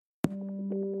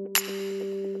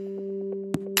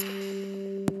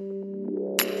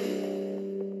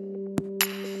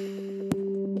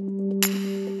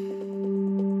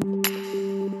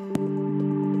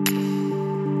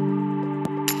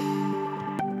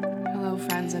Hello,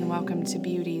 friends, and welcome to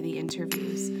Beauty, the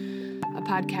Interviews, a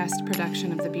podcast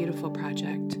production of The Beautiful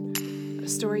Project, a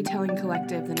storytelling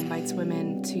collective that invites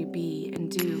women to be and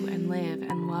do and live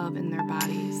and love in their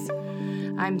bodies.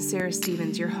 I'm Sarah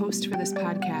Stevens, your host for this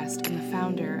podcast and the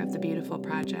founder of The Beautiful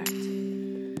Project.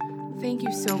 Thank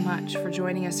you so much for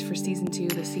joining us for Season 2,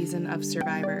 the season of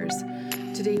survivors.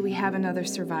 Today we have another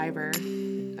survivor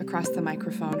across the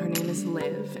microphone. Her name is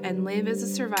Liv, and Liv is a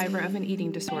survivor of an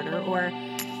eating disorder, or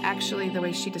actually the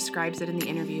way she describes it in the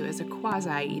interview is a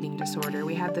quasi-eating disorder.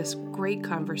 We had this great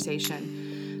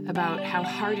conversation about how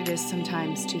hard it is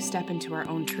sometimes to step into our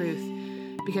own truth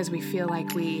because we feel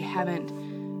like we haven't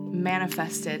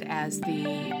manifested as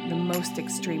the most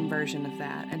extreme version of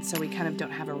that, and so we kind of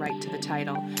don't have a right to the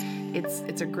title.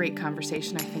 It's a great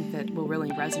conversation, I think, that will really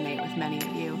resonate with many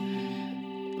of you.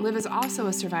 Liv is also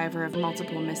a survivor of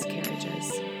multiple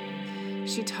miscarriages.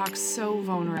 She talks so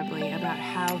vulnerably about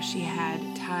how she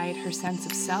had tied her sense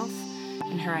of self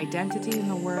and her identity in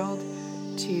the world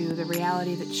to the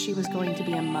reality that she was going to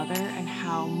be a mother, and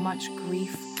how much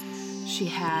grief she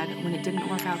had when it didn't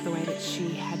work out the way that she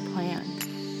had planned.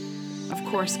 Of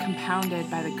course,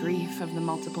 compounded by the grief of the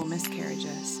multiple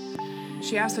miscarriages.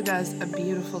 She also does a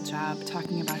beautiful job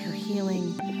talking about her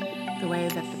healing, the way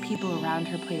that the people around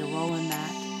her played a role in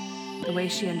that, the way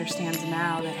she understands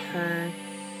now that her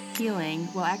healing,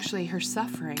 well, actually her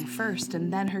suffering first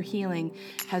and then her healing,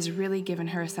 has really given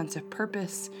her a sense of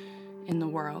purpose in the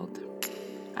world.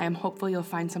 I am hopeful you'll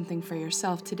find something for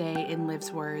yourself today in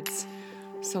Liv's words.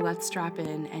 So let's drop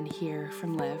in and hear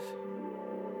from Liv.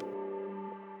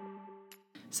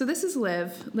 So this is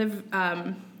Liv. Liv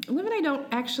and I don't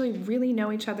actually really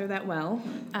know each other that well,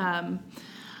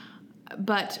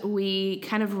 but we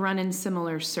kind of run in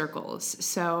similar circles.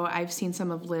 So I've seen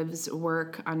some of Liv's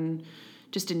work on,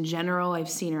 just in general, I've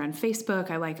seen her on Facebook.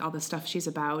 I like all the stuff she's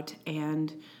about,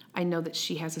 and I know that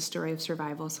she has a story of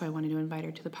survival, so I wanted to invite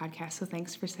her to the podcast. So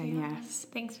thanks for saying yes.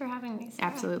 Thanks for having me,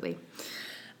 Sarah. Absolutely.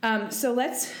 So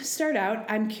let's start out.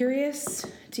 I'm curious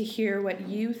to hear what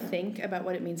you think about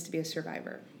what it means to be a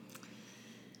survivor.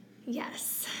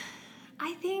 Yes.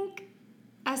 I think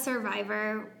a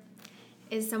survivor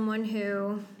is someone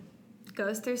who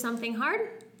goes through something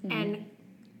hard and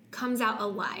comes out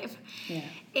alive. Yeah.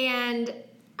 And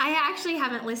I actually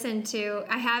haven't listened to,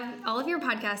 I have all of your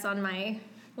podcasts on my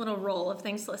little roll of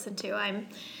things to listen to. I'm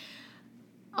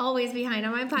always behind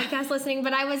on my podcast listening,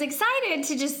 but I was excited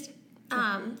to just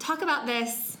talk about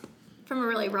this from a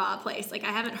really raw place. Like,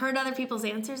 I haven't heard other people's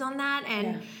answers on that,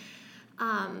 and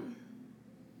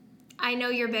I know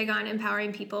you're big on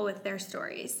empowering people with their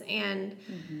stories, and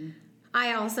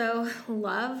I also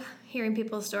love hearing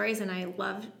people's stories, and I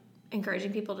love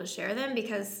encouraging people to share them,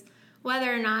 because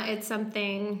whether or not it's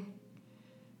something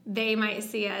they might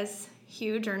see as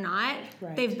huge or not,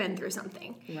 they've been through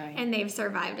something, and they've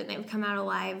survived, and they've come out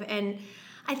alive. And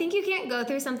I think you can't go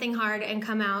through something hard and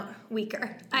come out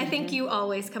weaker. I think you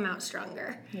always come out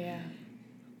stronger. Yeah.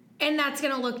 And that's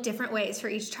going to look different ways for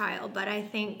each child, but I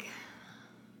think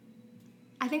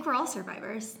we're all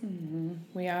survivors.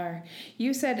 We are.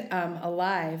 You said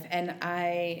alive, and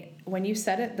when you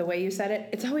said it, the way you said it,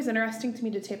 it's always interesting to me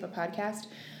to tape a podcast.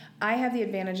 I have the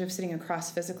advantage of sitting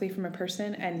across physically from a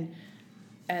person,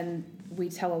 and we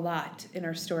tell a lot in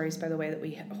our stories by the way that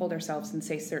we hold ourselves and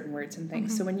say certain words and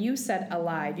things. So when you said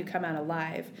alive, you come out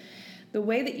alive. The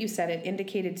way that you said it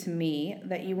indicated to me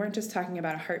that you weren't just talking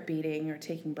about a heart beating or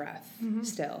taking breath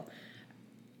still.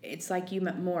 It's like you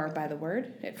meant more by the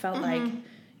word. It felt like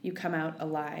you come out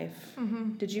alive.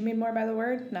 Did you mean more by the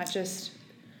word? Not just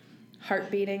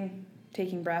heart beating,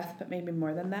 taking breath, but maybe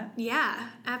more than that? Yeah,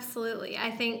 absolutely.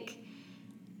 I think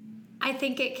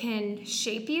it can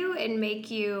shape you and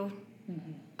make you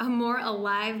a more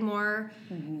alive, more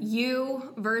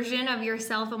you version of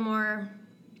yourself, a more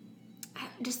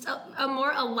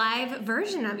alive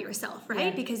version of yourself, right?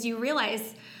 Yeah. Because you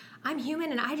realize, I'm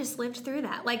human and I just lived through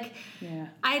that. Like,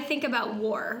 I think about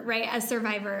war, right? As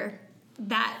survivor,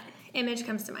 that image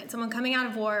comes to mind. Someone coming out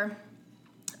of war,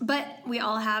 but we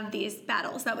all have these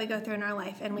battles that we go through in our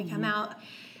life, and we come out,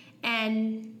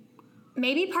 and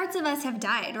maybe parts of us have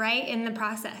died, right, in the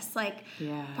process. Like,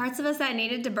 parts of us that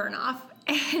needed to burn off,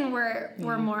 and we're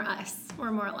more us.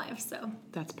 We're more alive, so.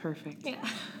 That's perfect. Yeah.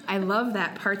 I love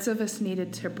that. Parts of us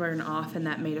needed to burn off, and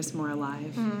that made us more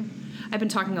alive. I've been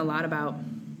talking a lot about,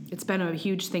 it's been a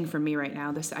huge thing for me right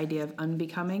now, this idea of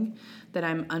unbecoming, that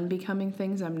I'm unbecoming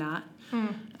things I'm not.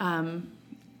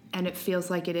 And it feels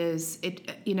like it is,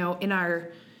 in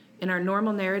our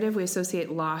normal narrative, we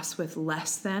associate loss with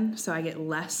less than, so I get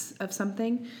less of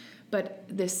something, but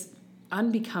this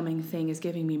unbecoming thing is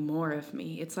giving me more of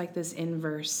me. It's like this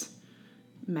inverse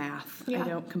math. Yeah. I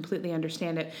don't completely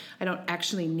understand it. I don't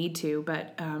actually need to,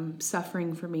 but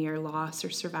suffering for me or loss or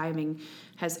surviving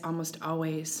has almost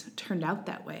always turned out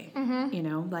that way. You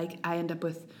know, like I end up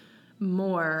with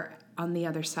more on the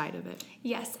other side of it.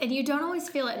 Yes, and you don't always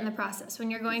feel it in the process. When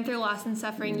you're going through loss and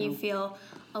suffering, you feel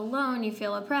alone, you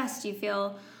feel oppressed, you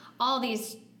feel all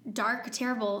these dark,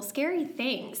 terrible, scary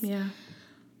things. Yeah.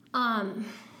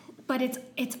 But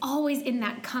it's always in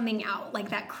that coming out, like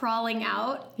that crawling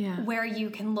out, where you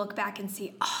can look back and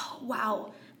see, oh,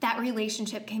 wow, that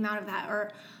relationship came out of that,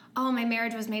 or, oh, my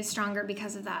marriage was made stronger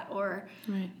because of that, or,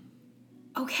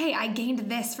 okay, I gained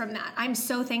this from that. I'm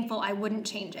so thankful I wouldn't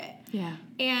change it. Yeah.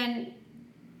 And,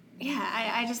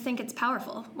 I just think it's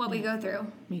powerful, what we go through.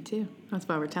 Me too. That's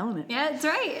why we're telling it. Yeah, that's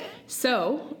right.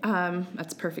 So,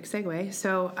 that's a perfect segue.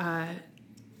 So,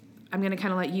 I'm going to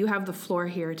kind of let you have the floor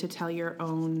here to tell your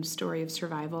own story of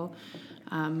survival.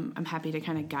 I'm happy to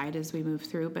kind of guide as we move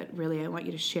through, but really I want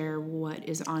you to share what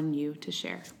is on you to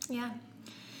share. Yeah.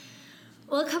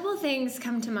 Well, a couple of things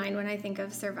come to mind when I think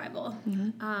of survival.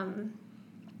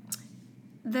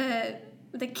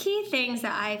 The key things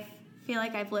that I feel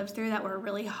like I've lived through that were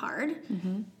really hard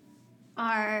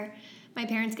are my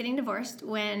parents getting divorced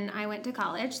when I went to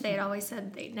college. They had always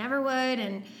said they never would,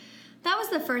 and that was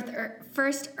the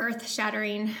first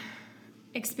earth-shattering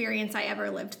experience I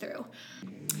ever lived through.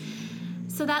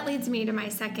 So that leads me to my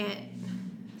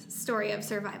second story of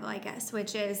survival, I guess,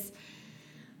 which is,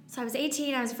 so I was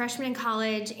 18, I was a freshman in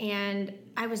college, and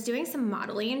I was doing some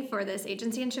modeling for this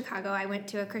agency in Chicago. I went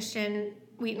to a Christian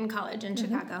Wheaton College in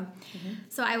Chicago.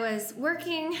 So I was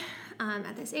working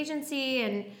at this agency,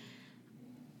 and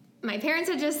my parents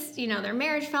had just, their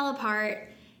marriage fell apart,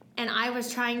 and I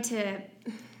was trying to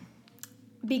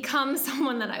become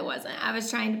someone that I wasn't. I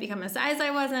was trying to become a size I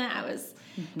wasn't. I was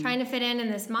trying to fit in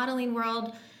this modeling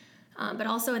world, but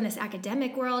also in this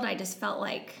academic world. I just felt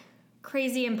like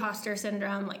crazy imposter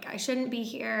syndrome, like I shouldn't be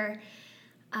here.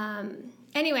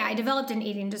 Anyway, I developed an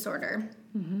eating disorder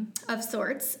of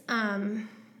sorts.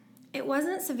 It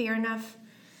wasn't severe enough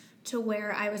to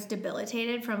where I was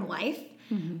debilitated from life,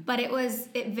 but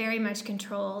it very much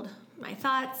controlled my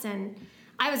thoughts, and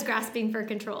I was grasping for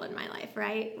control in my life,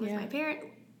 right? With my parent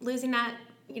losing that,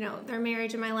 their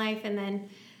marriage in my life, and then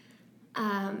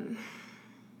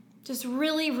just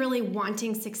really, really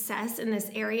wanting success in this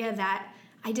area that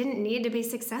I didn't need to be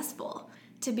successful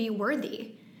to be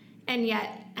worthy. And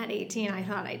yet at 18, I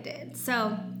thought I did.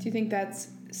 So do you think that's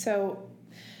so?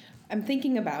 I'm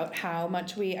thinking about how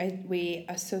much we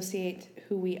associate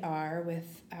who we are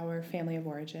with our family of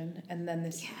origin, and then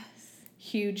this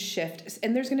huge shift.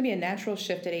 And there's going to be a natural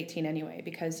shift at 18 anyway,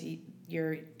 because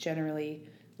you're generally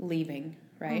leaving,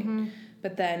 right?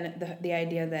 But then the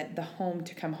idea that the home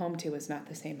to come home to is not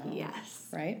the same home. Yes.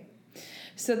 Right?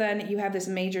 So then you have this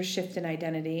major shift in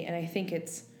identity, and I think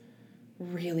it's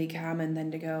really common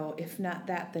then to go, if not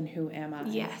that, then who am I?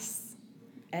 Yes.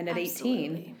 And at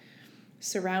 18,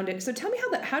 surrounded. So tell me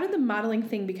how did the modeling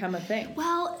thing become a thing?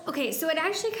 Well, okay, so it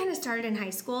actually kind of started in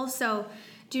high school. So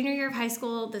junior year of high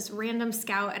school, this random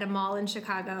scout at a mall in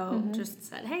Chicago just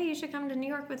said, hey, you should come to New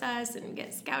York with us and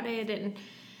get scouted and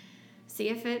see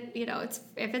if it,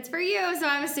 if it's for you. So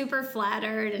I was super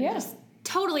flattered and just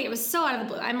totally, it was so out of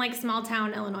the blue. I'm like small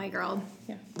town Illinois girl.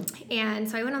 Yeah. And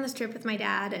so I went on this trip with my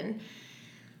dad, and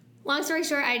long story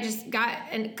short, I just got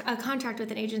a contract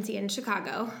with an agency in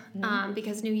Chicago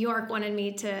because New York wanted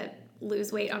me to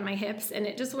lose weight on my hips, and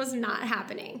it just was not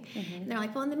happening. And they're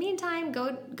like, well, in the meantime,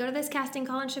 go to this casting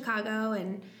call in Chicago.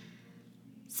 And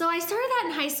so I started that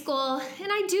in high school, and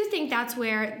I do think that's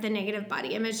where the negative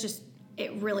body image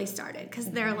it really started, because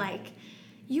they're like,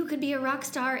 you could be a rock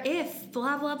star if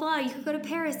blah, blah, blah. You could go to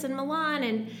Paris and Milan.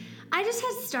 And I just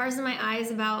had stars in my eyes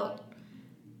about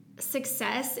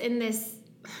success in this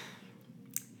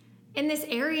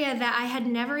area that I had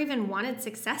never even wanted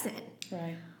success in.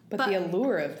 Right. But the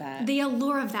allure of that. The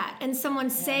allure of that. And someone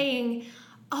saying,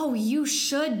 oh, you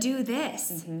should do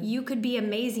this. You could be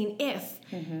amazing if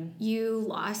you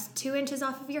lost 2 inches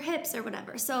off of your hips or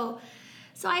whatever. So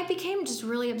I became just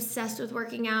really obsessed with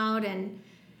working out, and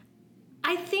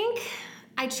I think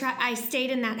I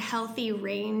stayed in that healthy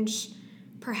range,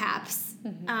 perhaps.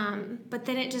 But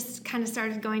then it just kind of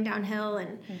started going downhill,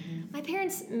 and my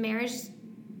parents' marriage is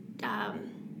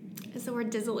the word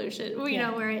dissolution,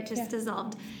 where it just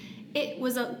dissolved. It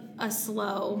was a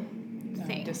slow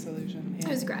thing. Dissolution. Yeah.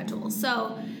 It was gradual.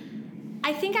 So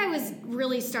I think I was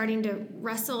really starting to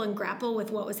wrestle and grapple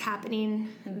with what was happening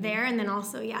there, and then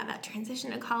also, that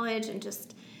transition to college and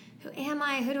just, who am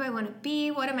I? Who do I want to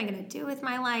be? What am I going to do with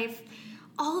my life?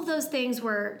 All of those things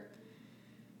were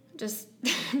just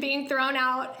being thrown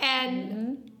out,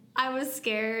 and I was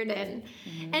scared, and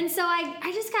so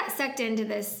I just got sucked into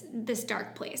this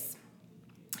dark place.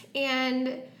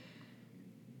 And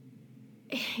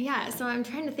yeah, so I'm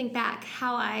trying to think back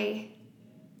how I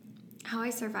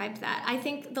survived that. I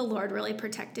think the Lord really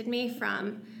protected me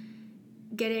from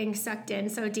getting sucked in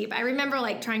so deep. I remember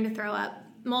like trying to throw up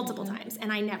multiple times,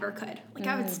 and I never could. Like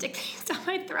I would stick things down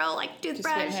my throat like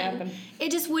toothbrush, and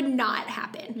it just would not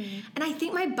happen. And I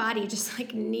think my body just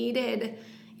like needed,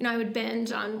 I would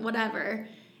binge on whatever.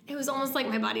 It was almost like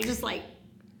my body just like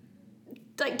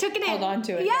took it in. Held on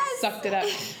to it. Yes. Sucked it up.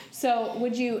 So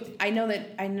would you, I know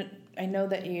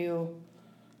that you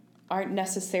aren't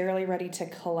necessarily ready to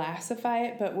classify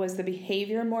it, but was the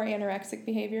behavior more anorexic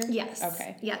behavior? Yes.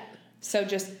 Okay. Yep. So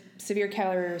just severe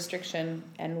calorie restriction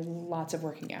and lots of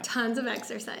working out. Tons of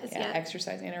exercise. Yeah.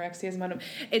 Exercise. Anorexia is one of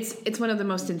it's one of the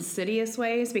most insidious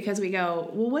ways, because we go,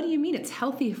 well, what do you mean it's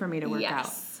healthy for me to work out?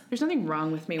 There's nothing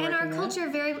wrong with me working out. And our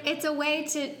culture it's a way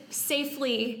to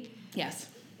safely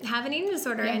have an eating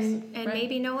disorder, and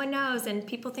maybe no one knows, and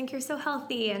people think you're so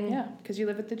healthy, and because you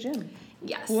live at the gym.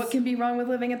 Yes. What can be wrong with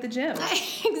living at the gym?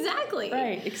 Exactly.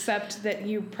 Right, except that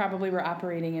you probably were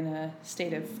operating in a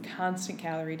state of constant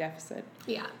calorie deficit.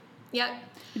 Yeah. Yep.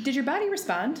 Did your body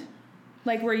respond?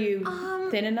 Like, were you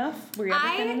thin enough? Were you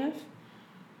ever thin enough?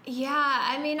 Yeah,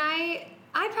 I mean, I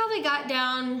probably got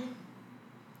down,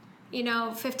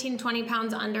 15, 20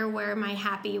 pounds under where my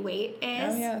happy weight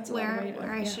is, that's a lot of weight.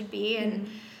 where I should be, and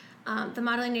the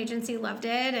modeling agency loved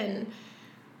it, and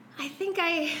I think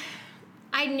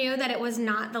I knew that it was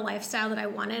not the lifestyle that I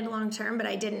wanted long term, but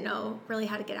I didn't know really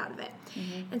how to get out of it.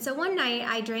 And so one night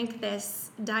I drank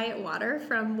this diet water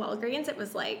from Walgreens. It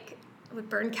was like, it would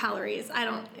burn calories.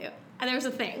 There was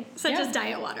a thing such as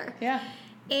diet water. Yeah.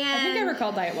 And I think I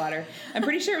recall diet water. I'm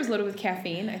pretty sure it was loaded with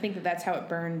caffeine. I think that's how it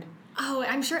burned. Oh,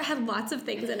 I'm sure it had lots of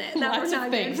things in it that lots were not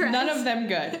of things. good for us. None of them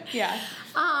good. Yeah.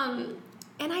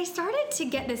 And I started to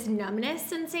get this numbness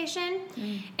sensation,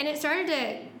 and it started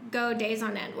to go days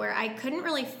on end where I couldn't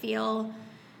really feel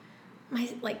my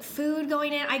food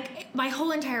going in, my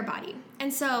whole entire body.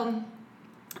 And so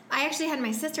I actually had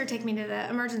my sister take me to the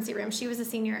emergency room. She was a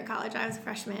senior at college. I was a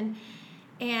freshman.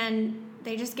 And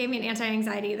they just gave me an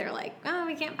anti-anxiety. They're like, oh,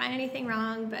 we can't find anything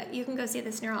wrong, but you can go see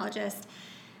this neurologist.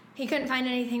 He couldn't find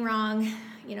anything wrong.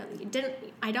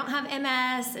 I don't have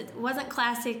MS. It wasn't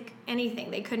classic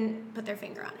anything. They couldn't put their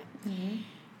finger on it.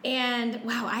 And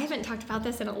wow, I haven't talked about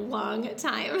this in a long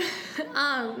time.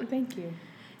 Thank you.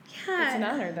 Yeah. It's an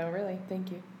honor, though, really.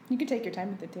 Thank you. You can take your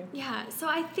time with it, too. Yeah. So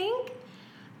I think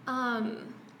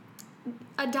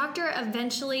a doctor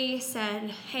eventually said,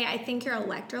 hey, I think your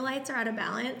electrolytes are out of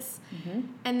balance.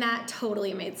 And that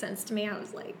totally made sense to me. I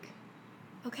was like,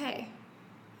 okay,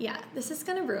 yeah, this is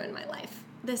going to ruin my life.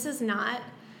 This is not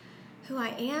who I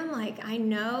am. Like, I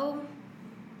know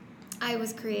I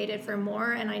was created for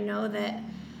more, and I know that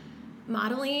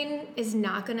modeling is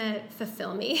not going to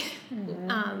fulfill me.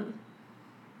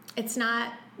 It's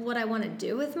not what I want to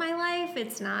do with my life.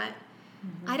 It's not,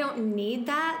 I don't need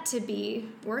that to be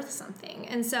worth something.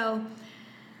 And so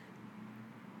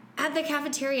at the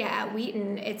cafeteria at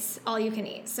Wheaton, it's all you can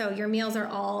eat. So your meals are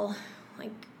all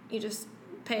you just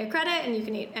pay a credit and you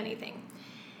can eat anything.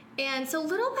 And so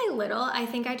little by little, I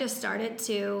think I just started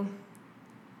to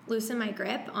loosen my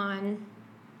grip on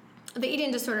the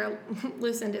eating disorder.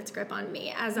 Loosened its grip on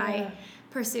me as I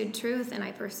pursued truth, and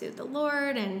I pursued the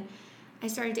Lord, and I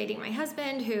started dating my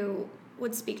husband, who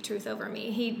would speak truth over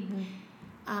me. He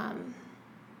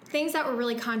things that were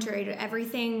really contrary to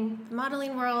everything the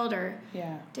modeling world or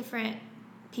different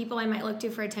people I might look to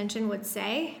for attention would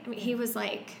say. I mean, he was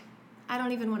like, I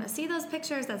don't even want to see those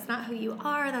pictures. That's not who you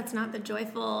are. That's not the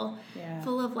joyful,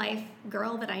 full of life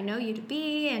girl that I know you to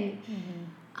be.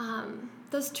 And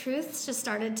those truths just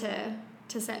started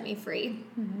to set me free.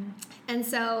 And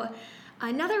so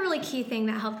another really key thing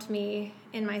that helped me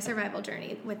in my survival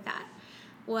journey with that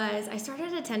was I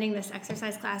started attending this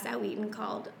exercise class at Wheaton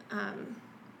called, I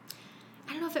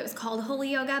don't know if it was called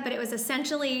Holy Yoga, but it was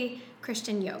essentially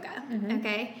Christian yoga,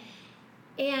 okay?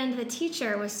 And the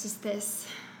teacher was just this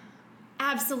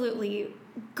absolutely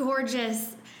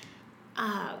gorgeous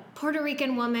Puerto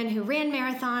Rican woman who ran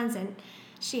marathons, and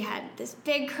she had this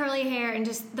big curly hair and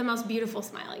just the most beautiful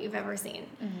smile you've ever seen.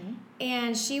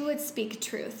 And she would speak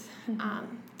truth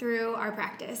through our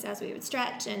practice as we would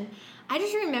stretch. And I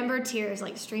just remember tears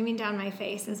streaming down my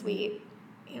face as we,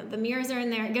 the mirrors are in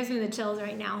there. It gives me the chills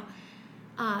right now.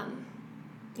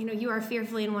 You are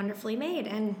fearfully and wonderfully made.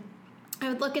 And I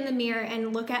would look in the mirror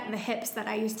and look at the hips that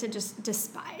I used to just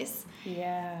despise.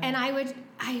 Yeah. And I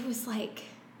was like,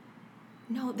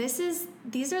 no,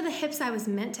 these are the hips I was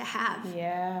meant to have.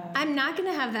 Yeah. I'm not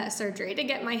going to have that surgery to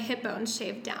get my hip bones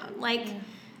shaved down. Like,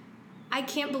 I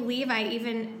can't believe I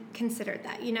even considered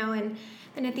that, you know, and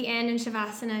then at the end in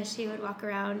Shavasana, she would walk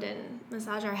around and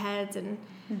massage our heads and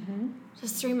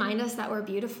just to remind us that we're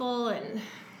beautiful, and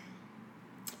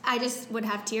I just would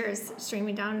have tears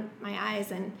streaming down my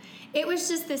eyes, and it was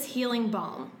just this healing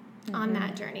balm on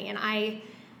that journey, and I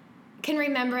can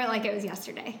remember it like it was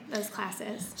yesterday, those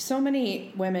classes. So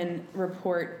many women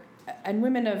report, and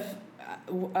women of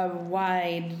a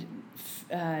wide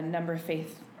number of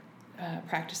faith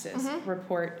practices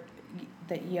report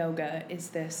that yoga is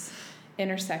this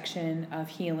intersection of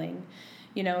healing.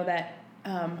 You know, that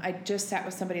I just sat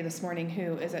with somebody this morning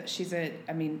who is she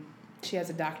has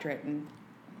a doctorate in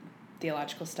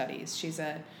theological studies. She's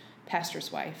a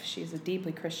pastor's wife. She's a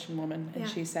deeply Christian woman. And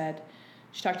she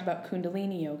talked about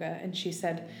Kundalini yoga, and she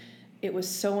said, it was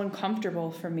so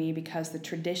uncomfortable for me because the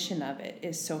tradition of it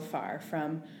is so far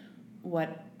from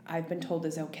what I've been told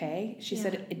is okay. She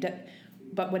said,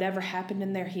 but whatever happened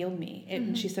in there healed me.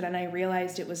 And she said, and I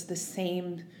realized it was the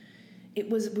same,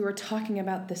 we were talking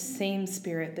about the same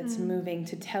spirit that's moving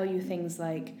to tell you things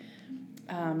like,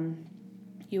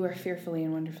 you are fearfully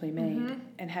and wonderfully made,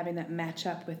 and having that match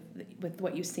up with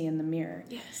what you see in the mirror.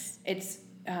 Yes. It's,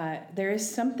 there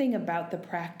is something about the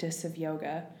practice of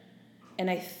yoga, and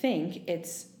I think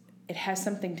it has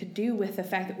something to do with the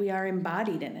fact that we are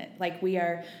embodied in it. Like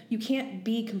you can't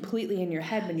be completely in your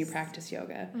head when you practice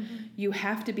yoga. You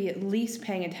have to be at least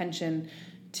paying attention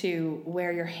to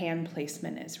where your hand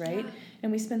placement is, right? Yeah.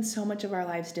 And we spend so much of our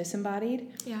lives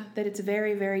disembodied that it's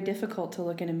very, very difficult to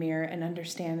look in a mirror and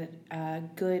understand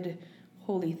good,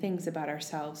 holy things about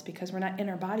ourselves because we're not in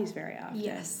our bodies very often.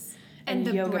 Yes. And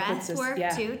the yoga breath work,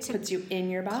 too, to puts you in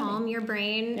your body. Calm your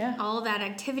brain, all that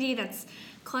activity that's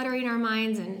cluttering our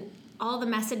minds, and all the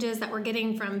messages that we're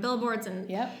getting from billboards and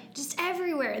just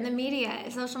everywhere in the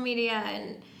media, social media,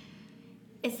 and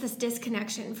it's this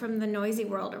disconnection from the noisy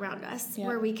world around us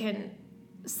where we can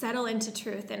settle into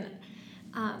truth. And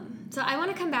so I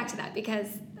want to come back to that because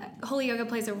Holy Yoga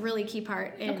plays a really key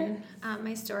part in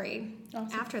my story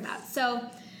after that. So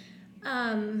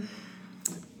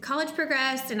college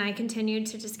progressed, and I continued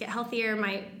to just get healthier.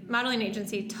 My modeling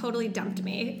agency totally dumped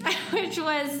me, which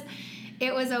was,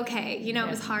 it was okay. You know, it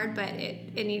was hard, but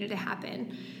it needed to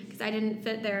happen because I didn't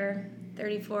fit their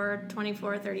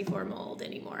 24 mold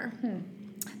anymore.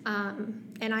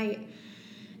 And I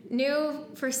knew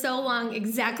for so long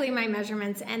exactly my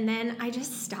measurements, and then I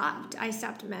just stopped. I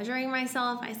stopped measuring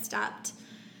myself. I stopped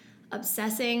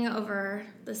obsessing over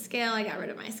the scale. I got rid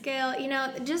of my scale. You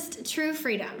know, just true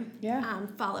freedom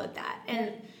followed that.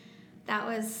 And that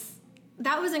was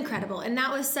incredible. And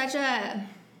that was such a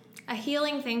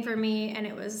healing thing for me, and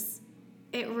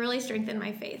it really strengthened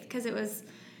my faith because it was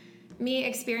me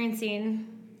experiencing,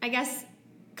 I guess,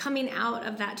 coming out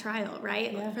of that trial,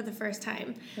 right? For the first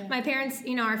time. My parents,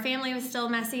 you know, our family was still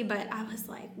messy, but I was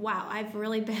like, wow, I've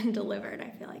really been delivered, I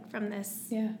feel like, from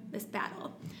this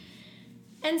battle.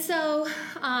 And so,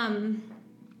 and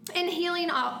healing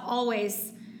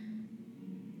always,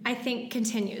 I think,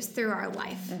 continues through our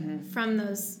life from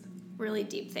those really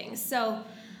deep things. So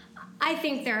I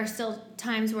think there are still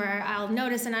times where I'll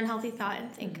notice an unhealthy thought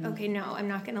and think, okay, no, I'm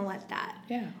not going to let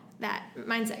that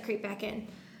mindset creep back in.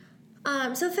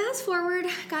 So fast forward,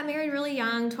 got married really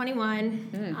young,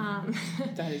 21.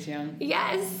 That is young.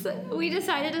 Yes. We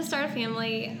decided to start a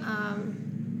family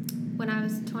when I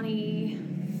was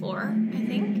 24, I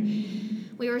think.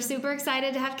 We were super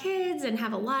excited to have kids and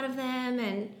have a lot of them.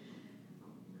 And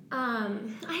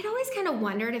I'd always kind of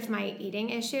wondered if my eating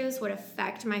issues would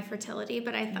affect my fertility.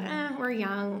 But I thought, we're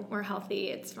young, we're healthy,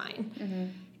 it's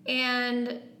fine.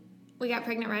 And we got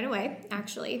pregnant right away,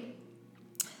 actually.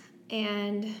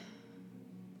 And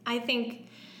I think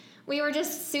we were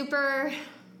just super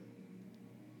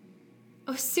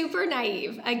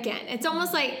naive again. It's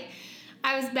almost like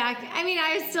I was back. I mean,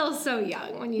 I was still so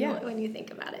young when you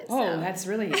think about it. Oh, that's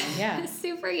really young, yeah.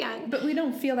 Super young. But we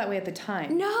don't feel that way at the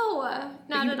time. No,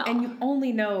 not at all. And you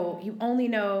only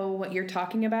know what you're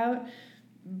talking about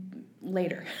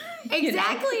later.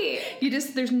 Exactly. You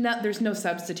know? there's no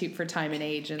substitute for time and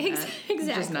age, and exactly.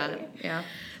 Just not. Yeah.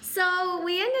 So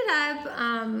we ended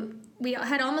up. We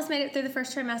had almost made it through the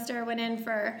first trimester, went in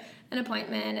for an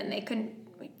appointment, and they couldn't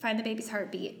find the baby's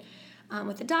heartbeat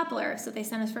with the Doppler, so they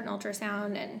sent us for an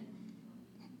ultrasound, and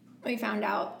we found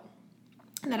out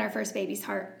that our first baby's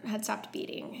heart had stopped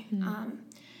beating.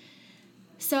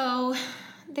 So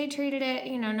they treated it,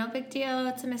 you know, no big deal,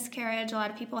 it's a miscarriage, a lot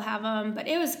of people have them, but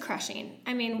it was crushing.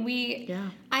 I mean,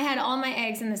 I had all my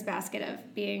eggs in this basket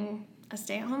of being a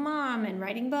stay-at-home mom and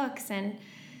writing books, and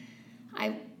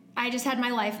I just had my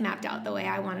life mapped out the way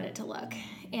I wanted it to look,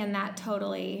 and that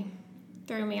totally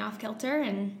threw me off kilter,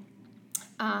 and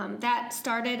that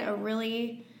started a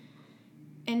really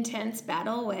intense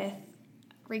battle with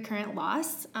recurrent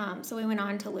loss. So we went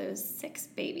on to lose 6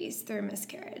 babies through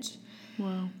miscarriage.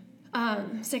 Wow.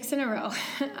 6 in a row.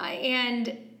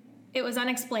 And it was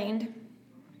unexplained.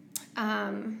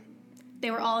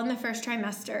 They were all in the first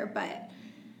trimester, but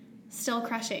still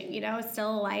crushing, it's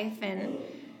still a life, and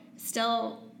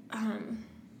still,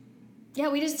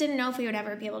 we just didn't know if we would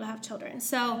ever be able to have children.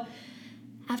 So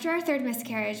after our 3rd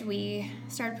miscarriage, we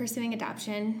started pursuing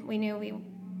adoption. We knew we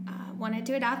wanted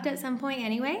to adopt at some point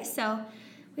anyway, so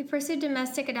we pursued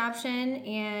domestic adoption,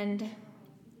 and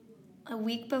a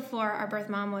week before our birth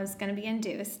mom was going to be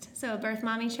induced. So a birth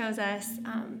mommy chose us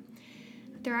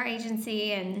through our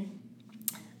agency, and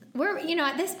we're,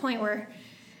 at this point, we're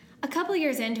a couple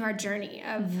years into our journey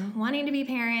of wanting to be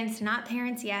parents, not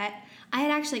parents yet. I had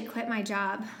actually quit my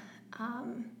job,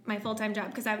 my full-time job,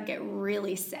 because I would get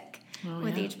really sick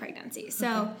with each pregnancy.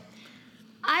 So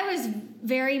I was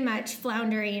very much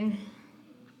floundering,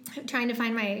 trying to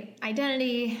find my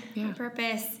identity, my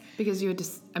purpose. Because you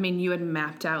had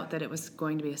mapped out that it was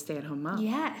going to be a stay-at-home mom.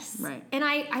 Yes. Right. And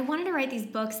I wanted to write these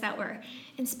books that were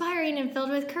inspiring and filled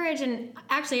with courage, and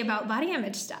actually about body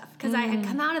image stuff, because I had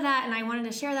come out of that and I wanted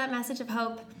to share that message of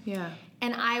hope. Yeah.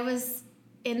 And I was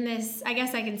in this, I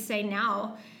guess I can say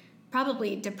now,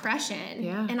 probably depression.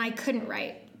 Yeah. And I couldn't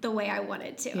write the way I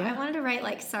wanted to. Yeah. I wanted to write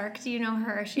like Sark. Do you know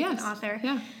her? She's an author.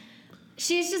 Yeah.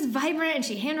 She's just vibrant, and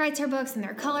she handwrites her books, and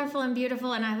they're colorful and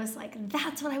beautiful, and I was like,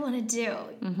 that's what I want to do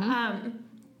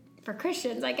for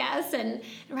Christians, I guess, and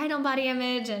write on body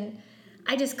image, and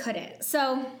I just couldn't.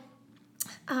 So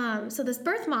this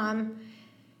birth mom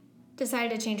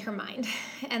decided to change her mind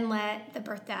and let the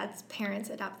birth dad's parents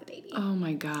adopt the baby. Oh,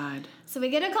 my God. So we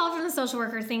get a call from the social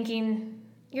worker thinking,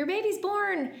 your baby's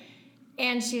born,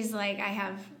 and she's like, I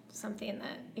have something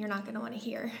that you're not going to want to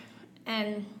hear,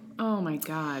 and... Oh, my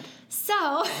God.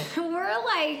 So we're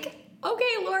like,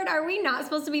 okay, Lord, are we not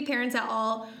supposed to be parents at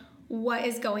all? What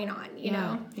is going on, you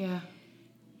know? Yeah.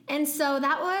 And so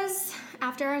that was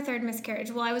after our 3rd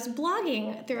miscarriage. Well, I was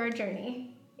blogging through our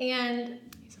journey, and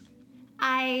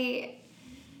I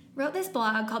wrote this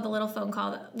blog called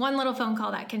One Little Phone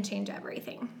Call That Can Change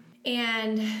Everything.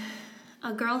 And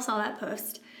a girl saw that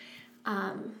post.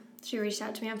 She reached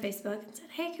out to me on Facebook and said,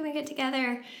 hey, can we get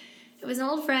together? It was an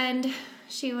old friend.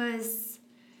 She was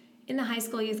in the high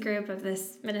school youth group of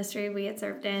this ministry we had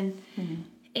served in. Mm-hmm.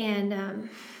 And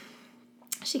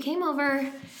she came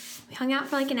over. We hung out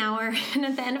for like an hour. And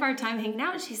at the end of our time hanging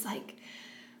out, she's like,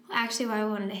 well, actually, why I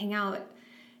wanted to hang out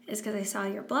is because I saw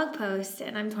your blog post,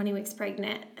 and I'm 20 weeks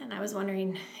pregnant, and I was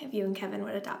wondering if you and Kevin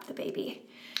would adopt the baby.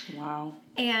 Wow.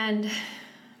 And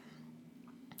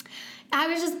I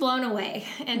was just blown away.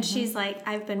 And she's like,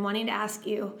 I've been wanting to ask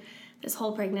you this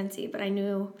whole pregnancy, but I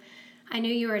knew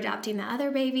you were adopting the other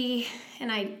baby,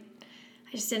 and I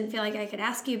just didn't feel like I could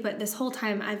ask you, but this whole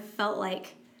time I felt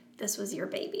like this was your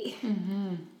baby.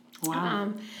 Mm-hmm.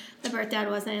 Wow. The birth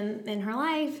dad wasn't in her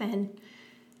life, and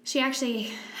she actually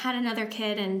had another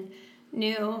kid and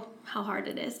knew how hard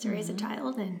it is to raise a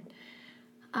child, and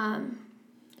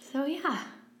so yeah,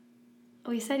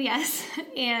 we said yes,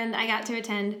 and I got to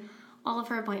attend all of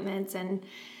her appointments, and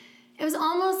it was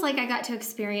almost like I got to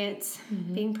experience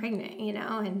being pregnant,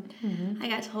 and I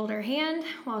got to hold her hand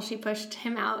while she pushed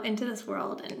him out into this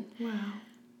world. And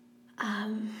wow.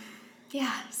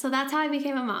 So that's how I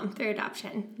became a mom, through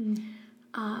adoption.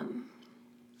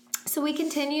 So we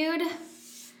continued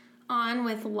on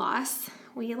with loss.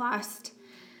 We lost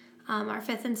our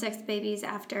 5th and 6th babies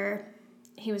after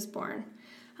he was born,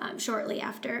 shortly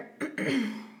after.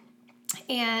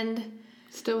 And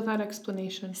Still without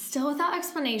explanation.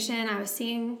 I was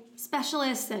seeing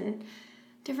specialists and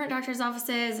different doctors'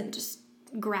 offices and just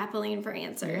grappling for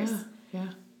answers. Yeah.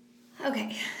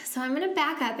 Okay, so I'm going to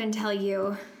back up and tell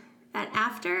you that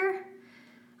after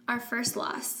our first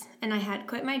loss, and I had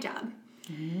quit my job,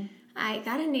 I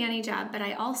got a nanny job, but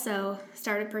I also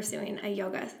started pursuing a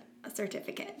yoga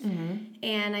certificate.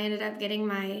 And I ended up getting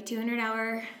my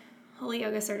 200-hour Holy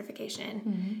Yoga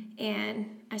certification,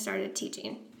 and I started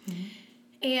teaching.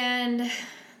 And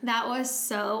that was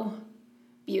so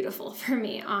beautiful for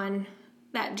me on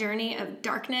that journey of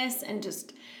darkness and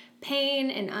just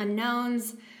pain and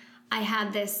unknowns. I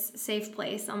had this safe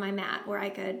place on my mat where I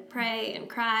could pray and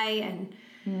cry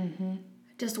and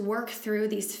just work through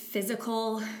these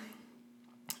physical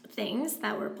things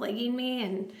that were plaguing me.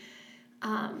 And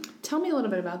tell me a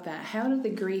little bit about that. How did the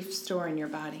grief store in your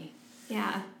body?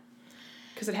 Yeah.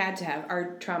 Because it had to have.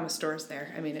 Our trauma stores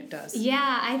there. I mean, it does.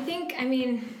 Yeah, I think,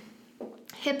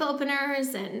 hip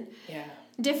openers and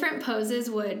different poses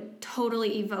would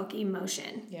totally evoke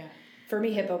emotion. Yeah. For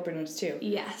me, hip openers too.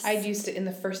 Yes. I used to, in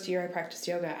the first year I practiced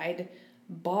yoga, I'd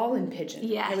bawl and pigeon.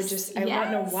 Yes. I would just, I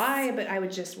don't know why, but I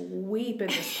would just weep in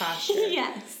this posture.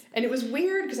 Yes. And it was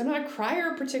weird because I'm not a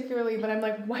crier particularly, but I'm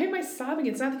like, why am I sobbing?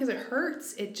 It's not because it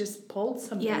hurts. It just pulled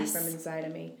something from inside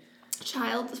of me.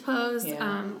 Child's pose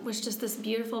was just this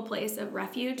beautiful place of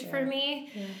refuge for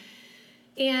me.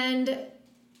 Yeah. And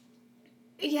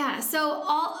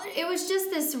so it was just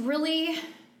this really,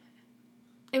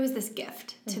 it was this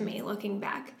gift to me looking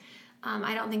back.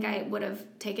 I don't think I would have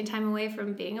taken time away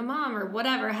from being a mom or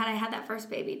whatever had I had that first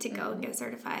baby to go and get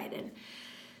certified. And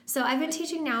so I've been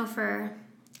teaching now for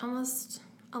almost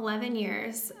 11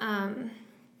 years.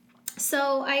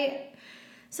 So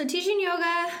teaching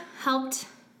yoga helped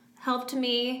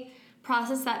me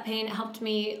process that pain. It helped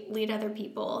me lead other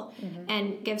people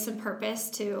and give some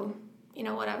purpose to,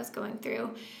 what I was going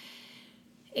through.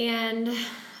 And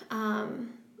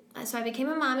so I became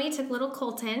a mommy, took little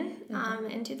Colton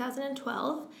in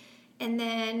 2012, and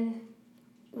then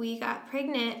we got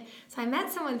pregnant. So I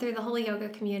met someone through the Holy Yoga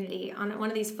community on one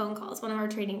of these phone calls, one of our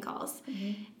training calls,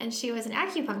 and she was an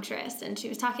acupuncturist, and she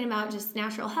was talking about just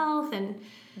natural health and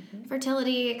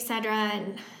fertility, etc.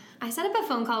 And I set up a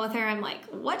phone call with her. I'm like,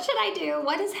 what should I do?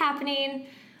 What is happening?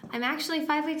 I'm actually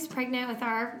 5 weeks pregnant with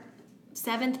our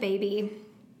 7th baby,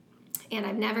 and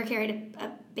I've never carried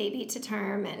a baby to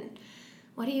term, and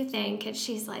what do you think? And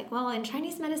she's like, well, in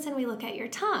Chinese medicine, we look at your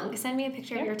tongue. Send me a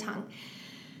picture of your tongue.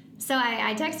 So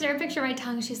I texted her a picture of my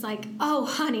tongue. She's like, oh,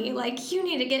 honey, you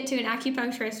need to get to an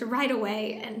acupuncturist right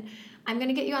away, and I'm going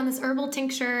to get you on this herbal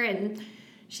tincture. And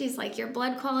she's like, your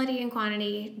blood quality and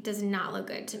quantity does not look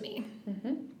good to me.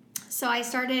 So I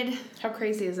started... How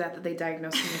crazy is that they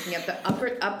diagnose you looking at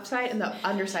the upside and the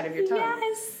underside of your tongue?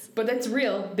 Yes. But that's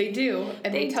real. They do.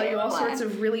 And they tell you all sorts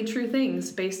of really true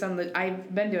things based on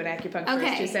I've been to an acupuncturist.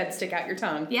 Okay. She said, stick out your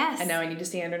tongue. Yes. And now I need to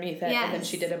see underneath it. Yes. And then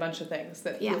she did a bunch of things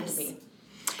that healed me.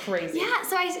 Crazy. Yeah,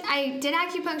 so I did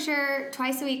acupuncture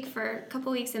twice a week for a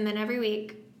couple weeks, and then every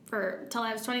week till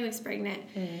I was 20 weeks pregnant.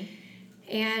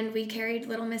 And we carried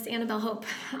little Miss Annabelle Hope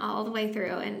all the way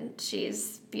through, and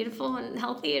she's beautiful and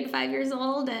healthy and 5 years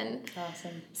old. And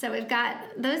awesome. So we've got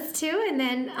those two, and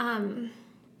then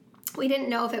we didn't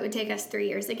know if it would take us 3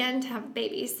 years again to have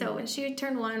babies. So when she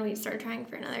turned 1, we started trying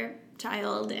for another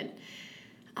child, and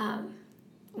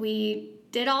we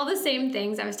did all the same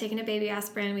things. I was taking a baby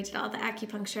aspirin, we did all the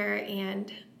acupuncture,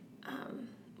 and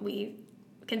we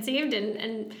conceived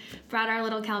and brought our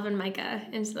little Calvin Micah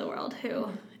into the world, who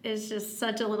is just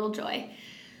such a little joy.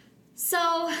 So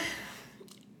now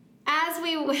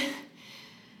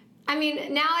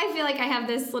I feel like I have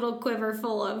this little quiver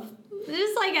full of,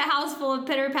 just like a house full of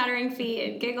pitter-pattering feet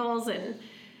and giggles and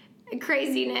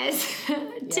craziness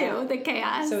too, the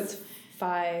chaos. So it's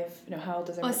 5, how old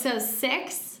is it? Oh, so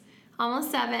 6, almost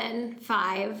 7,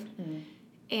 5,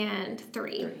 and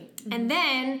 3. And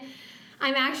then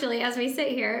I'm actually, as we sit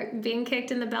here, being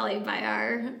kicked in the belly by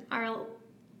our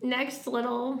next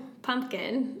little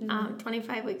pumpkin,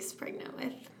 25 weeks pregnant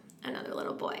with another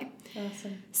little boy.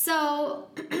 Awesome. So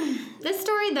this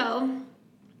story, though,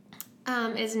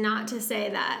 is not to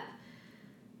say that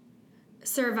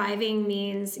surviving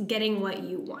means getting what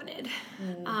you wanted.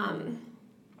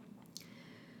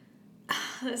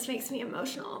 This makes me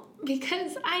emotional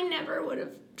because I never would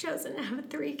have chosen to have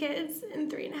 3 kids in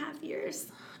 3.5 years.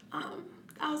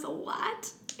 That was a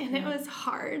lot, and it was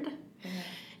hard.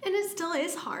 And it still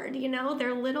is hard,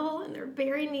 They're little, and they're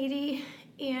very needy,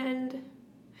 and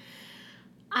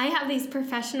I have these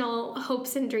professional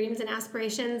hopes and dreams and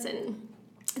aspirations, and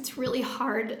it's really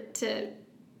hard to,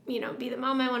 be the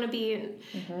mom I want to be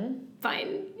and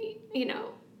find,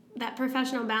 that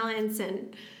professional balance.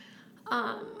 And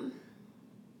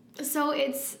so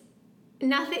it's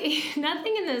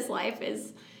nothing in this life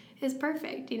is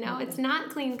perfect, It's not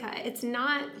clean cut. It's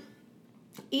not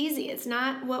easy. It's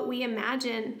not what we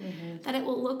imagine that it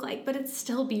will look like, but it's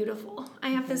still beautiful. I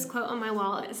have this quote on my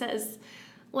wall. It says,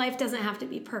 life doesn't have to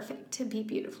be perfect to be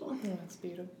beautiful. Yeah, that's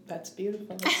beautiful. That's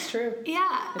beautiful. That's true.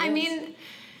 Yeah. I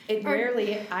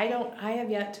have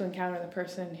yet to encounter the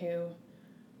person who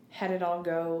had it all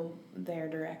go their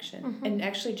direction. And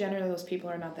actually, generally, those people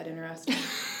are not that interesting.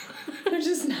 They're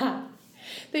just not.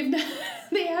 They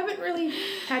haven't really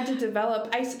had to develop.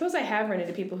 I suppose I have run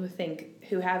into people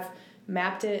who have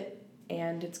mapped it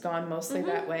and it's gone mostly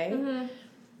that way.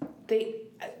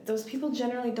 Those people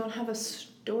generally don't have a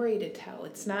story to tell.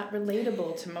 It's not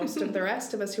relatable to most of the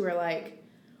rest of us who are like,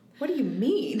 what do you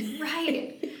mean?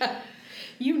 Right.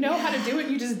 you know how to do it.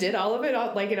 You just did all of it.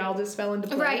 Like, it all just fell into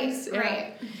place.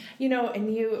 Right. You know, and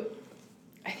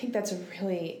I think that's a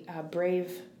really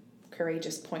brave,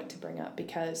 courageous point to bring up,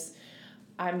 because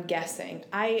I'm guessing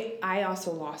I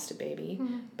also lost a baby,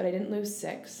 but I didn't lose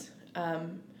 6.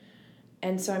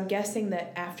 And so I'm guessing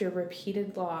that after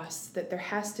repeated loss, that there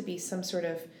has to be some sort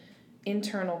of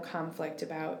internal conflict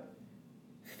about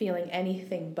feeling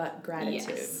anything but gratitude.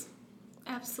 Yes,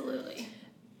 absolutely.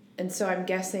 And so I'm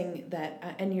guessing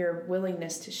that, and your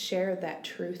willingness to share that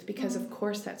truth, because of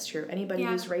course that's true. Anybody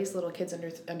who's raised little kids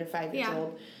under 5 years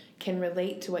old can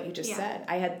relate to what you just said.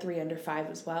 I had 3 under 5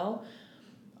 as well.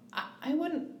 I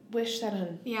wouldn't wish that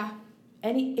on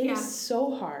any. It is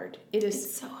so hard.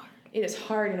 It's so hard. It is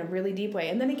hard in a really deep way.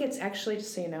 And then it gets, actually,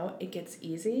 just so you know, it gets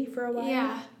easy for a while.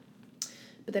 Yeah.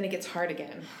 But then it gets hard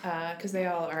again, because they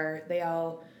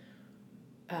all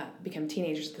become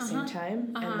teenagers at the same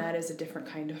time, and that is a different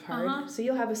kind of hard. So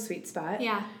you'll have a sweet spot.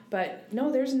 Yeah. But no,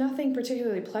 there's nothing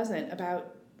particularly pleasant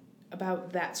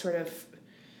about that sort of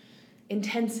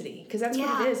intensity, because that's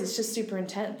what it is. It's just super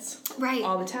intense. Right.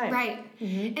 All the time. Right.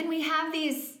 Mm-hmm. And we have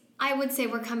these, I would say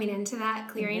we're coming into that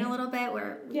clearing a little bit,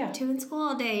 where we're 2 in school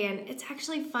all day, and it's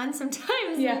actually fun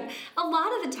sometimes. Yeah. A lot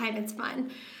of the time it's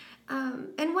fun.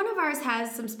 And one of ours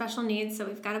has some special needs, so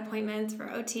we've got appointments for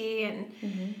OT,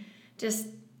 and just,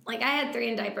 like, I had 3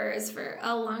 in diapers for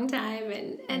a long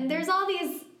time, and there's all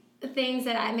these things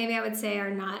that I would say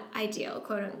are not ideal,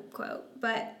 quote unquote,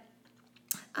 but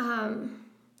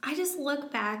I just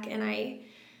look back and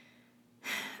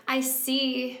I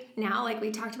see now, like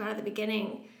we talked about at the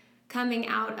beginning, coming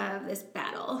out of this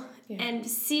battle and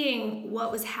seeing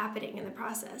what was happening in the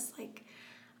process. Like,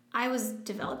 I was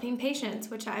developing patience,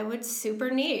 which I would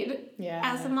super need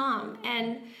as a mom.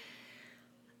 And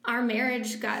our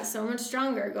marriage got so much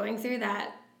stronger going through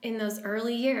that in those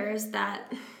early years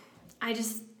that I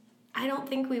don't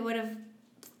think we would have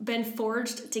been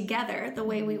forged together the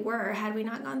way we were had we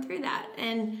not gone through that.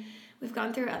 And we've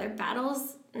gone through other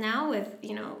battles now with,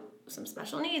 you know, some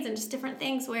special needs and just different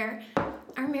things where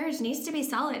our marriage needs to be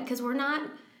solid, because we're not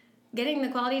getting the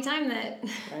quality time that,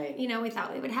 you know, we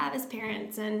thought we would have as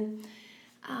parents. And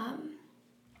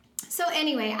so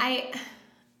anyway,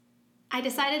 I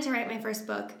decided to write my first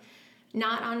book,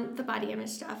 not on the body image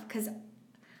stuff, because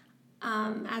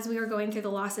as we were going through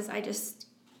the losses, I just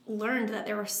learned that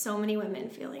there were so many women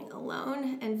feeling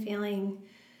alone and feeling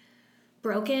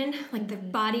broken, like their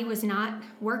body was not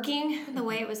working the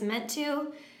way it was meant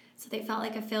to. So they felt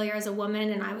like a failure as a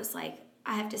woman, and I was like,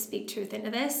 I have to speak truth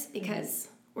into this, because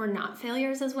we're not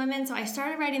failures as women. So I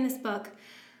started writing this book,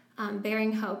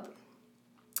 Bearing Hope,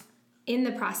 in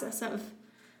the process of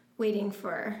waiting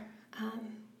for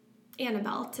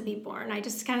Annabelle to be born. I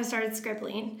just kind of started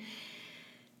scribbling.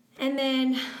 And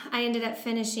then I ended up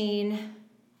finishing,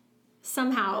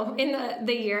 somehow, in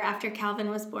the year after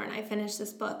Calvin was born, I finished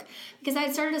this book, because I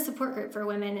had started a support group for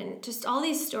women, and just all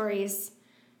these stories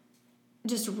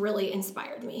just really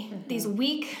inspired me. These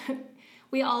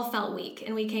we all felt weak,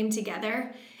 and we came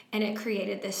together, and it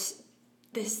created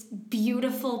this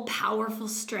beautiful, powerful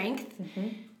strength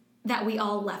that we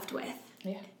all left with.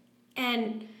 Yeah.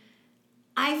 And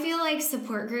I feel like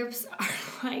support groups are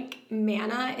like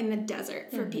manna in the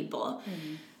desert for people,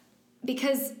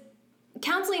 because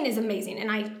counseling is amazing, and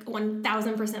I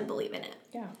 1000% believe in it.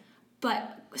 Yeah.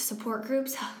 But support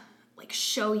groups, like,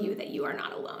 show you that you are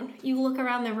not alone. You look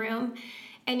around the room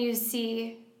and you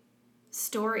see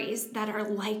stories that are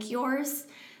like yours.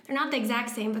 They're not the exact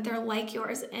same, but they're like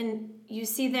yours, and you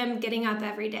see them getting up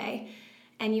every day,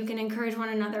 and you can encourage one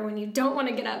another when you don't want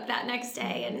to get up that next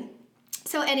day. And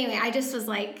so anyway, I just was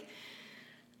like,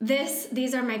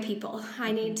 these are my people.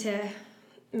 I need to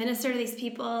minister to these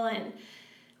people. And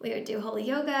we would do holy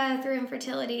yoga through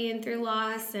infertility and through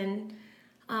loss. And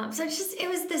so it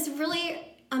was this really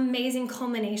amazing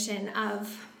culmination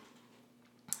of,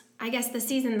 I guess, the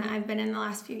season that I've been in the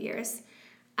last few years.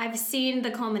 I've seen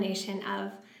the culmination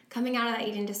of coming out of that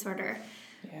eating disorder,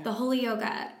 the holy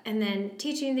yoga, and then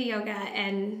teaching the yoga,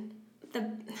 and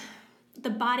the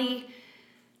body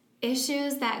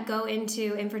issues that go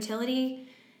into infertility,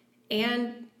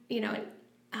 and, you know,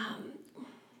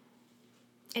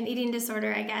 an eating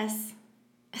disorder, I guess.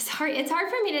 Sorry, it's hard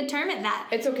for me to determine that.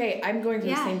 It's okay. I'm going through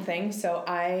the same thing. So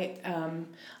I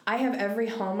have every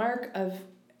hallmark of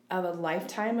a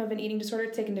lifetime of an eating disorder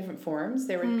taking different forms.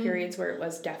 There were periods where it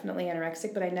was definitely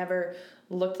anorexic, but I never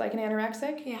looked like an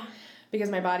anorexic. Yeah. Because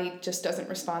my body just doesn't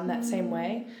respond that same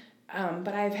way.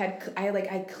 But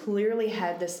I clearly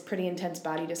had this pretty intense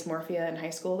body dysmorphia in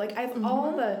high school. Like, I have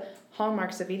all the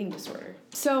hallmarks of eating disorder.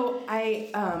 So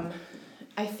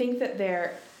I think that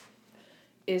there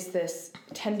is this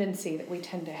tendency that we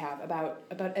tend to have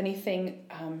about anything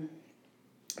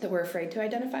that we're afraid to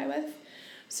identify with.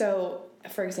 So,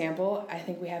 for example, I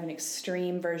think we have an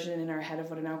extreme version in our head of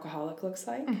what an alcoholic looks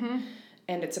like.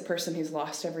 And it's a person who's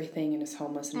lost everything and is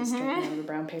homeless and is drinking out of a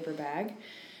brown paper bag,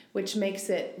 which makes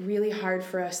it really hard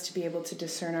for us to be able to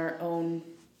discern our own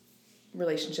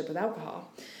relationship with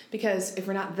alcohol. Because if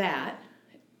we're not that,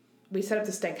 we set up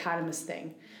this dichotomous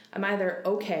thing. I'm either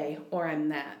okay or I'm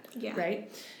that, right?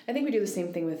 I think we do the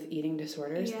same thing with eating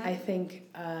disorders. Yeah. I think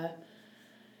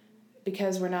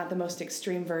because we're not the most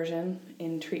extreme version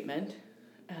in treatment,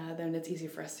 then it's easy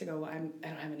for us to go, well,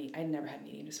 I never had an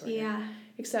eating disorder. Yeah.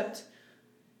 Except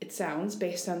it sounds,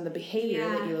 based on the behavior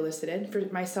that you elicited, for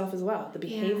myself as well, the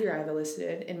behavior I've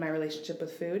elicited in my relationship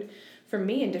with food, for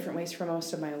me in different ways for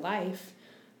most of my life,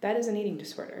 that is an eating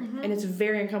disorder. And it's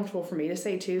very uncomfortable for me to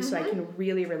say too, so I can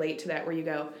really relate to that, where you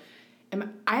go,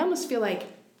 I almost feel like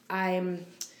I'm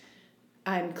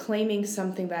claiming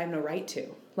something that I have no right to,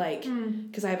 like,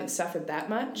 because I haven't suffered that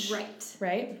much.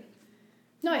 Right?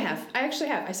 No, I have. I actually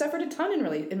have. I suffered a ton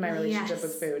in my relationship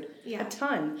with food. Yeah. A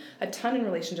ton in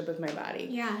relationship with my body.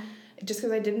 Yeah. Just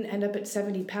because I didn't end up at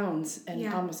 70 pounds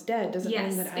and almost dead doesn't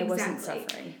mean that I wasn't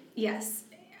suffering. Yes.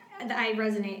 I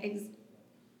resonate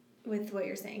with what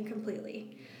you're saying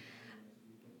completely.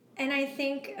 And I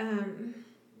think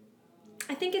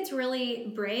it's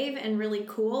really brave and really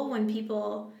cool when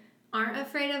people aren't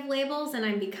afraid of labels, and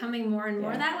I'm becoming more and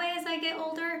more that way as I get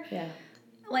older. Yeah.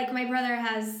 Like, my brother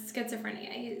has schizophrenia.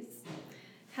 He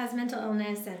has mental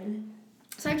illness, and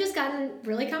so I've just gotten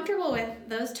really comfortable with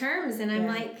those terms, and I'm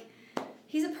like,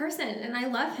 he's a person, and I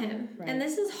love him, and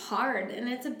this is hard, and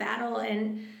it's a battle,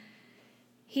 and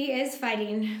he is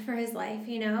fighting for his life,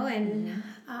 and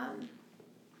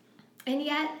and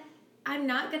yet I'm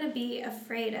not going to be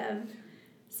afraid of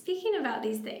speaking about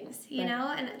these things, you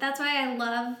know, and that's why I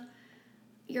love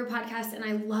your podcast, and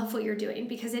I love what you're doing,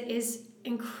 because it is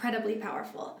incredibly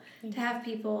powerful to have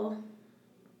people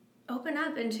open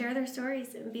up and share their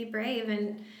stories and be brave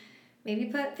and maybe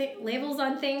put labels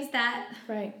on things that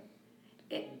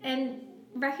and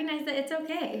recognize that it's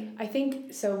okay. I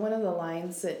think so. One of the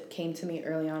lines that came to me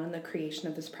early on in the creation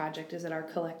of this project is that our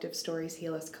collective stories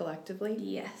heal us collectively.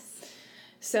 Yes.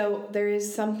 So there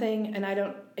is something, and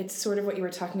it's sort of what you were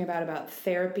talking about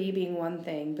therapy being one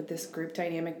thing, but this group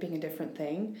dynamic being a different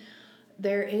thing.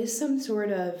 There is some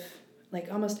sort of like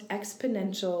almost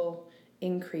exponential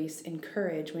increase in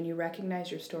courage when you recognize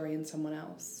your story in someone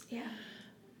else. Yeah.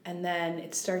 And then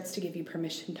it starts to give you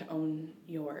permission to own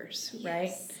yours,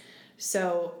 right?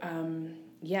 So,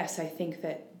 yes, I think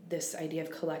that this idea of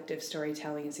collective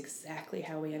storytelling is exactly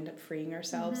how we end up freeing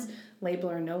ourselves. Label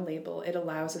or no label, it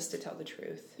allows us to tell the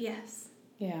truth. Yes.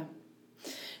 Yeah.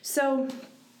 So,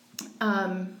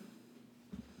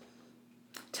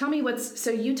 tell me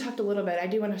so you talked a little bit, I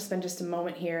do want to spend just a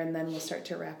moment here and then we'll start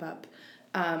to wrap up.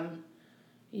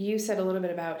 You said a little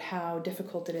bit about how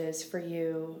difficult it is for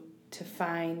you to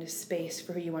find space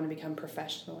for who you want to become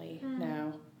professionally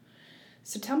now.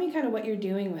 So tell me kind of what you're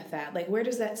doing with that. Like, where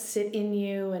does that sit in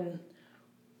you, and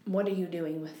what are you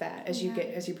doing with that as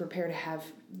you prepare to have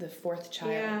the fourth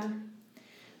child? Yeah.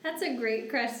 That's a great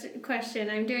question.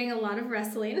 I'm doing a lot of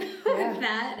wrestling with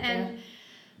that and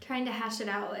trying to hash it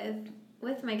out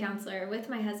with my counselor, with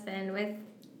my husband, with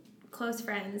close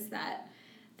friends that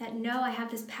know I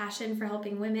have this passion for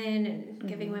helping women and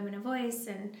giving women a voice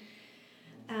and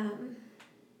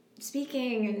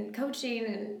speaking and coaching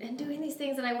and doing these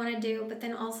things that I want to do, but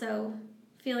then also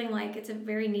feeling like it's a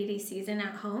very needy season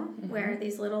at home where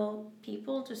these little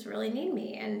people just really need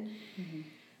me, and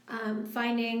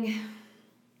finding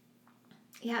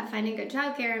good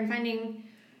childcare and finding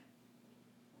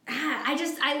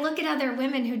I look at other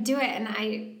women who do it and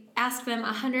I ask them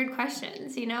 100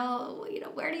 questions,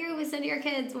 where do you send your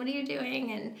kids? What are you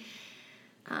doing?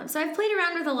 And so I've played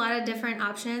around with a lot of different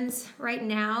options. Right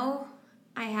now,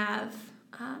 I have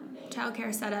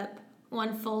childcare set up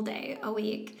one full day a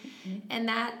week, and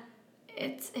that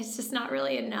it's just not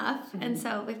really enough. And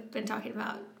so we've been talking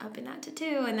about upping that to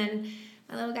 2, and then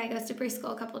my little guy goes to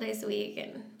preschool a couple days a week,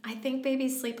 and I think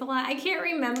babies sleep a lot. I can't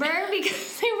remember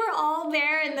because they were all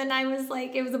there, and then I was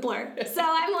like, it was a blur. So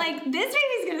I'm like, this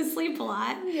baby's gonna sleep a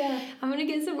lot. Yeah, I'm gonna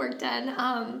get some work done.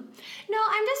 No,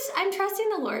 I'm trusting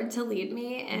the Lord to lead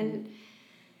me and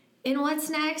in what's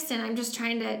next, and I'm just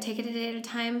trying to take it a day at a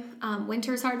time.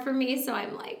 Winter's hard for me, so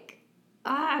I'm like,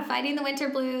 fighting the winter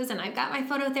blues, and I've got my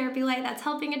phototherapy light that's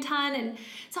helping a ton, and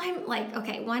so I'm like,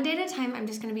 okay, one day at a time, I'm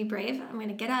just going to be brave. I'm going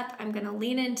to get up. I'm going to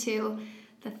lean into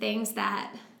the things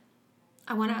that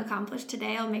I want to accomplish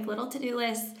today. I'll make little to-do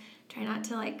lists, try not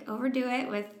to overdo it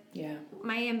with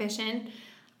my ambition,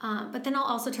 But then I'll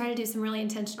also try to do some really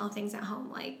intentional things at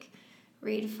home, like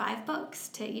read 5 books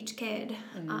to each kid.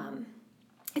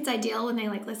 It's ideal when they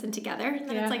like listen together,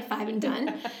 then it's like 5 and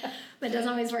done, but it doesn't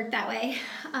always work that way.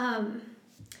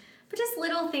 But just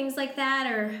little things like that,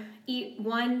 or eat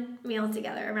one meal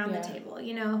together around the table,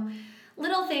 you know,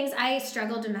 little things. I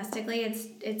struggle domestically.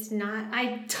 It's not,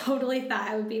 I totally thought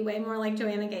I would be way more like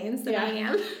Joanna Gaines than I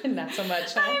am. Not so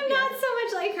much. I am not so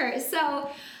much like her. So,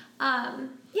 I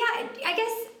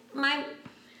guess my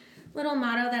little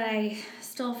motto that I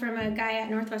stole from a guy at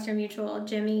Northwestern Mutual,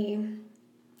 Jimmy,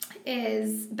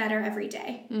 is better every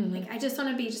day. Like, I just want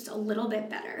to be just a little bit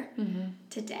better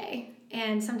today.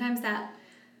 And sometimes that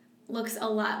looks a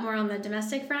lot more on the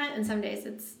domestic front, and some days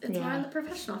it's more on the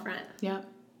professional front. Yeah.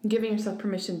 Giving yourself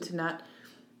permission to not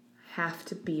have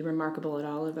to be remarkable at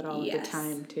all the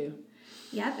time, too.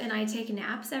 Yep, and I take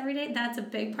naps every day. That's a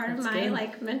big part of my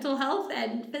like mental health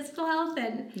and physical health,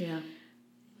 and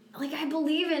like I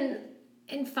believe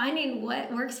in finding what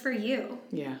works for you.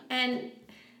 Yeah. And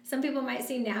some people might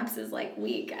see naps as like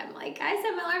weak. I'm like, I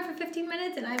set my alarm for 15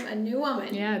 minutes and I'm a new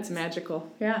woman. Yeah, it's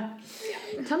magical. Yeah.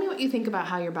 Tell me what you think about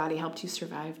how your body helped you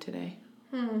survive today.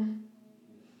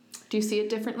 Do you see it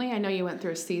differently? I know you went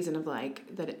through a season of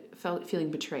like that it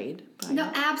feeling betrayed.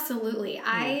 No, absolutely. Yeah.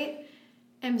 I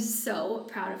am so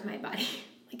proud of my body.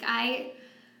 Like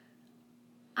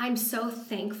I'm so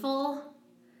thankful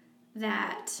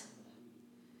that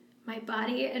my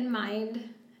body and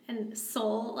mind and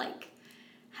soul like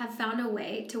have found a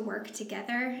way to work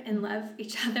together and love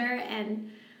each other and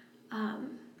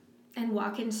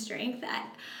walk in strength.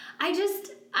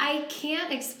 I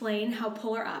can't explain how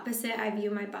polar opposite I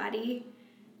view my body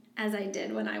as I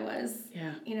did when I was,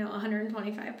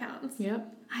 125 pounds.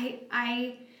 Yep.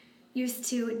 I used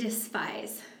to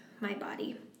despise my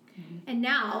body. And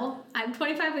now I'm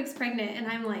 25 weeks pregnant and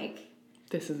I'm like,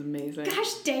 this is amazing.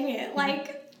 Gosh dang it.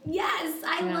 Like, yes,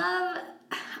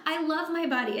 I love my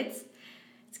body. It's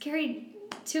carried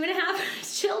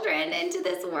 2.5 children into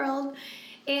this world,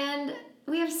 and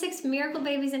we have 6 miracle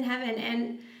babies in heaven.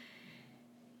 And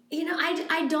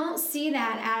I don't see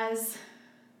that as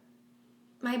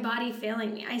my body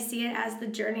failing me. I see it as the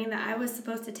journey that I was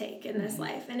supposed to take in this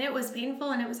life. And it was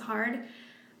painful and it was hard,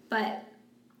 but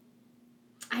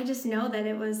I just know that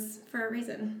it was for a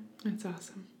reason. That's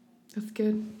awesome. That's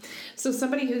good. So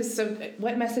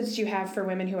what message do you have for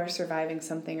women who are surviving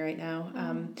something right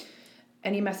now?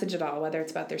 Any message at all, whether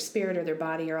it's about their spirit or their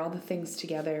body or all the things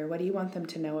together, what do you want them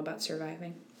to know about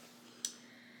surviving?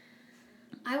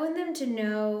 I want them to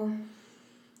know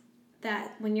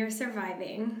that when you're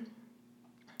surviving,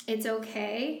 it's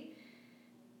okay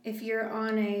if you're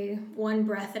on a one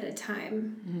breath at a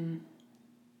time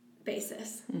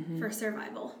basis for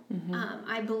survival.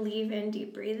 I believe in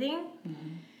deep breathing.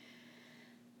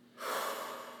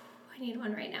 I need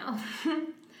one right now.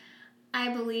 I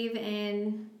believe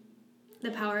in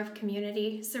the power of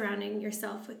community, surrounding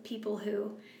yourself with people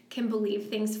who can believe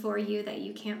things for you that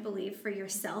you can't believe for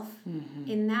yourself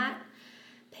in that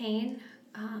pain.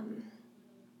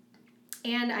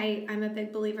 And I'm a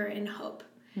big believer in hope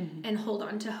and hold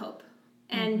on to hope.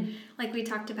 And like we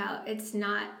talked about, it's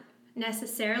not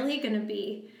necessarily going to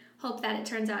be hope that it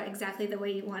turns out exactly the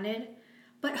way you wanted,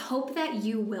 but hope that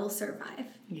you will survive.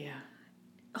 Yeah.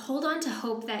 Hold on to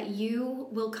hope that you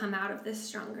will come out of this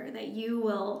stronger, that you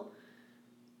will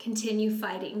continue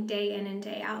fighting day in and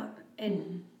day out,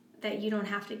 and that you don't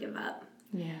have to give up.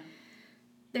 Yeah.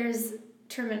 There's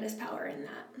tremendous power in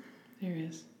that. There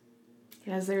is.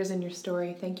 As there is in your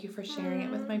story. Thank you for sharing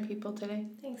it with my people today.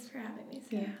 Thanks for having me,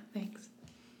 Sarah. Yeah, thanks.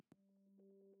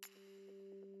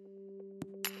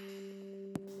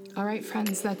 All right,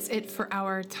 friends, that's it for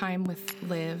our time with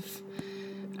Liv.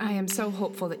 I am so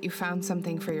hopeful that you found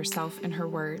something for yourself in her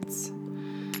words.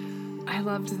 I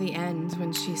loved the end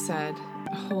when she said,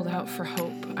 hold out for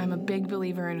hope. I'm a big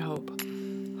believer in hope.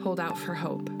 Hold out for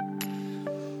hope.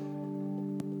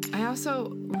 I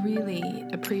also really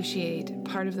appreciate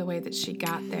part of the way that she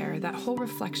got there, that whole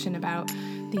reflection about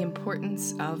the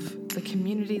importance of the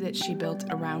community that she built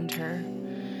around her.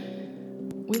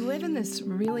 We live in this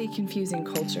really confusing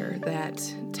culture that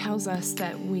tells us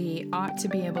that we ought to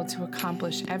be able to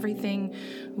accomplish everything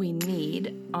we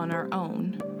need on our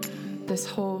own. This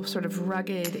whole sort of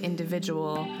rugged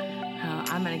individual,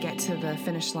 I'm going to get to the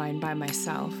finish line by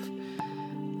myself.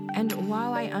 And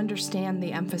while I understand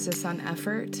the emphasis on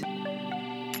effort,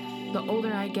 the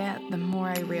older I get, the more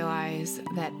I realize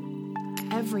that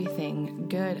everything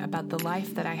good about the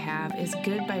life that I have is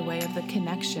good by way of the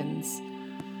connections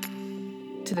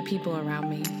to the people around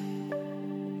me.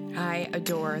 I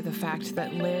adore the fact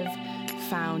that Liv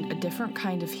found a different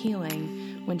kind of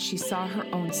healing when she saw her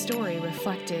own story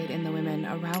reflected in the women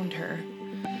around her.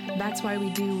 That's why we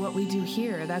do what we do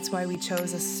here. That's why we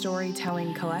chose a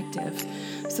storytelling collective,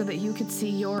 so that you could see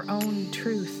your own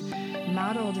truth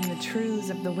modeled in the truths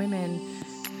of the women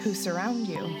who surround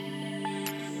you.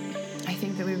 I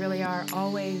think that we really are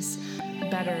always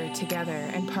better together,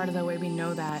 and part of the way we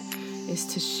know that is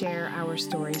to share our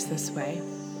stories this way.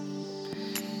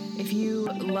 If you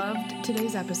loved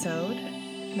today's episode,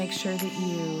 make sure that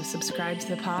you subscribe to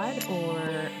the pod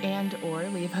or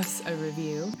leave us a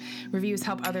review. Reviews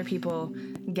help other people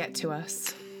get to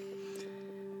us.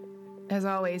 As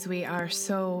always, we are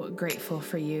so grateful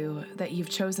for you that you've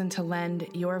chosen to lend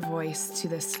your voice to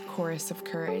this chorus of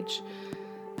courage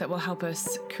that will help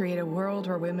us create a world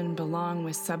where women belong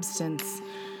with substance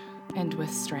and with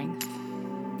strength.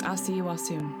 I'll see you all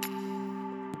soon.